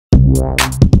Hello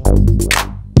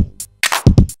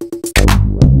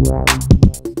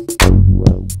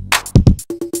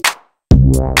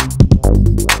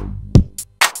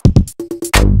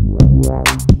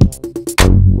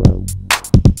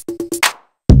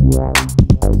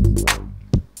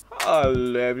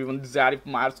everyone, this is Arif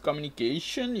Myers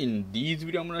Communication. In this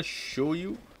video I'm going to show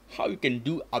you how you can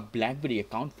do a Blackberry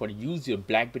account for use your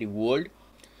Blackberry World.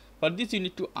 For this you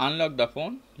need to unlock the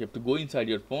phone. You have to go inside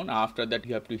your phone. After that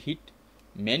you have to hit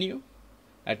menu.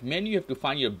 At menu you have to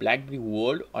find your Blackberry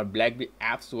World or Blackberry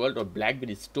Apps World or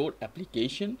Blackberry Store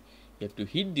application. You have to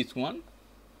hit this one.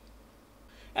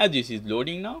 As this is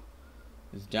loading now,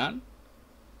 it's done.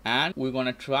 And we're going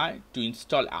to try to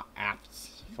install our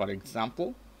apps. For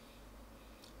example,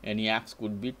 any apps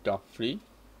could be top free.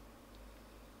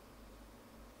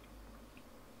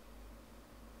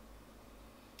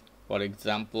 For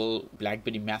example,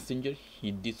 Blackberry Messenger,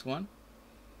 hit this one.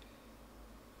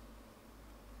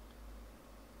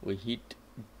 We hit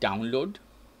download.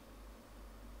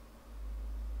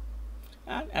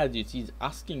 And as you see, it's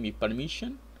asking me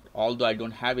permission. Although I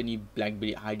don't have any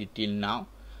Blackberry ID till now,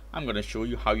 I'm going to show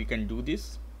you how you can do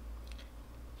this.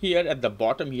 Here at the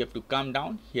bottom you have to come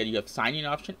down. Here you have sign in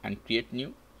option and create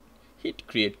new. Hit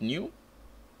create new.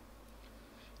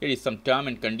 Here is some term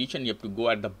and condition. You have to go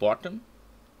at the bottom.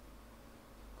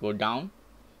 Go down.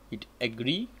 Hit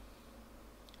agree.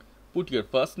 Put your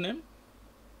first name.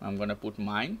 I'm gonna put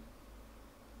mine.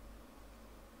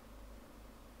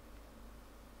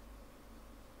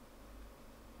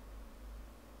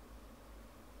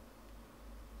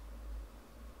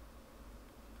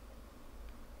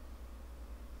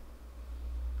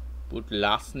 Put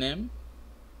last name.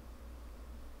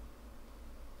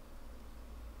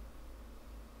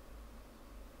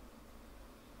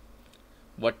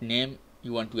 What name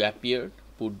you want to appear,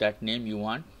 put that name you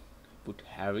want. Put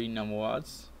Harry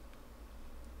Nawaz.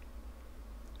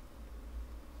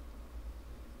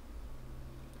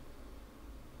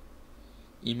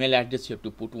 Email address you have to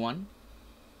put one.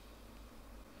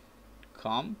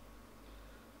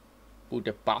 Put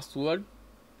a password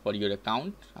for your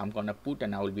account. I'm gonna put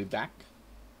and I will be back.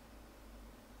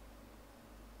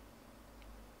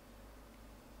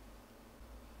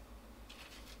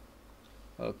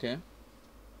 Okay.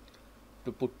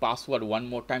 To put password one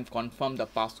more time, confirm the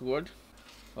password.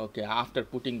 Okay, after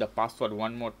putting the password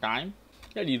one more time,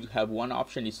 here you have one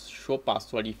option is show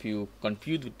password. If you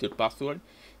confused with your password,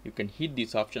 you can hit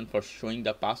this option for showing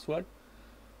the password.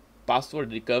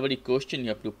 Password recovery question, you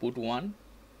have to put one.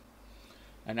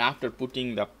 And after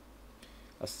putting a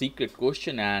secret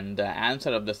question and the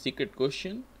answer of the secret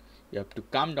question, you have to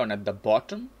come down at the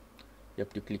bottom. You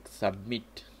have to click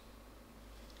submit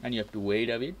and you have to wait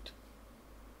a bit.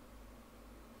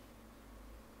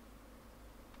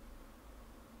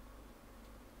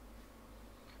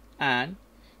 And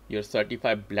your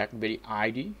certified Blackberry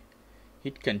ID,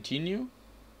 hit continue.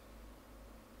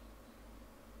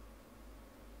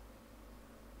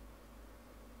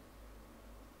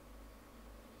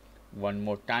 One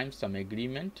more time, some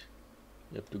agreement.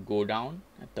 You have to go down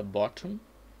at the bottom.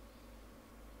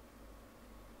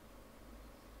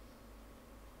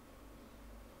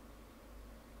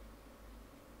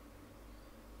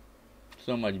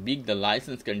 So much big the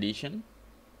license condition.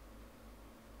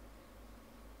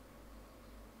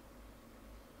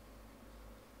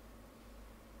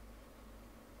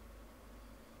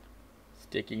 It's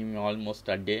taking me almost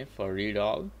a day for read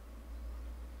all,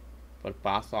 for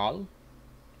pass all.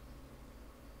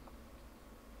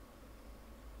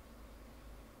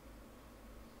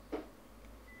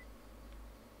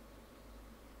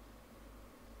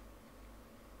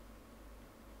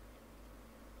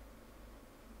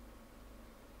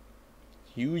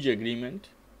 Huge agreement.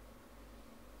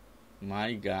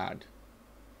 My God.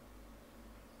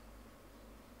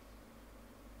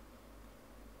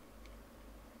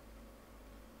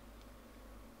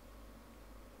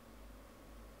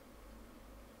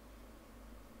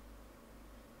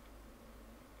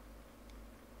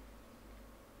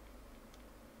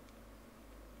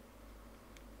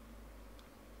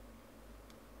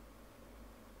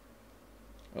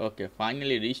 Okay,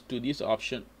 finally reached to this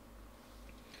option,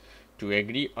 to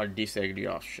agree or disagree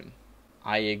option.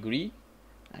 I agree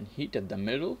and hit at the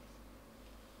middle.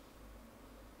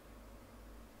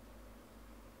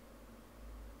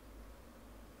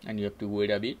 And you have to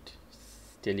wait a bit.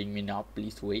 It's telling me now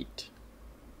please wait.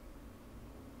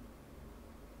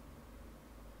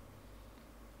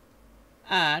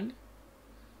 And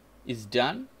it's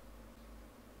done.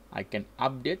 I can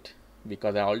update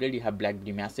because I already have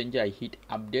Blackberry Messenger. I hit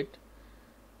update,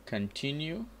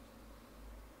 continue,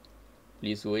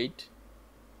 please wait.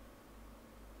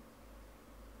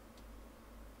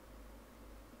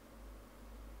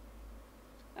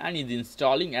 and is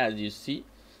installing. As you see,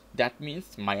 that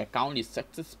means my account is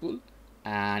successful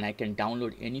and I can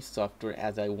download any software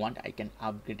as I want. I can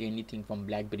upgrade anything from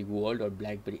Blackberry World or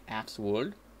Blackberry Apps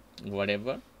World,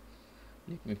 whatever.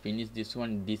 Let me finish this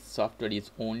one. This software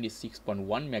is only 6.1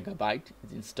 megabyte.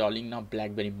 It's installing now.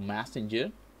 Blackberry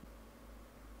Messenger.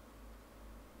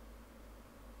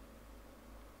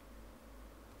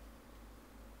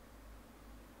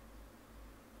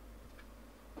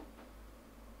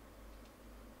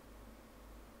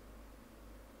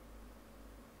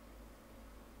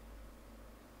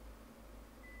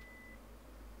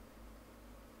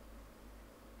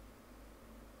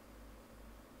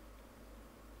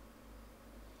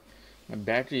 My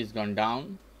battery is gone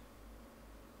down.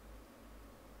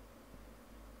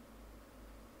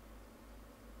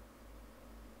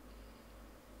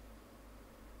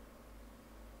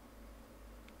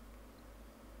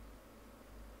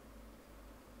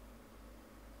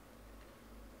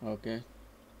 Okay,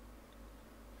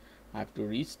 I have to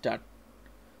restart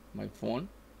my phone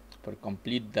for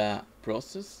complete the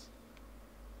process.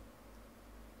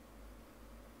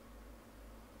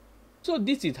 So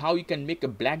this is how you can make a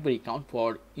Blackberry account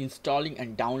for installing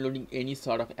and downloading any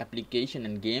sort of application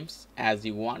and games as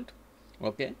you want.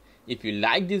 Okay, if you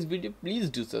like this video, please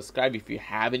do subscribe. If you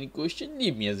have any question,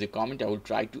 leave me as a comment. I will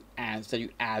try to answer you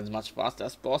as much fast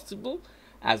as possible.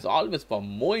 As always, for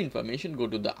more information, go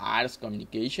to the IRS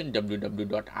Communication,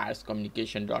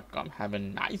 www.irscommunication.com. Have a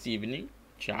nice evening.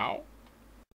 Ciao.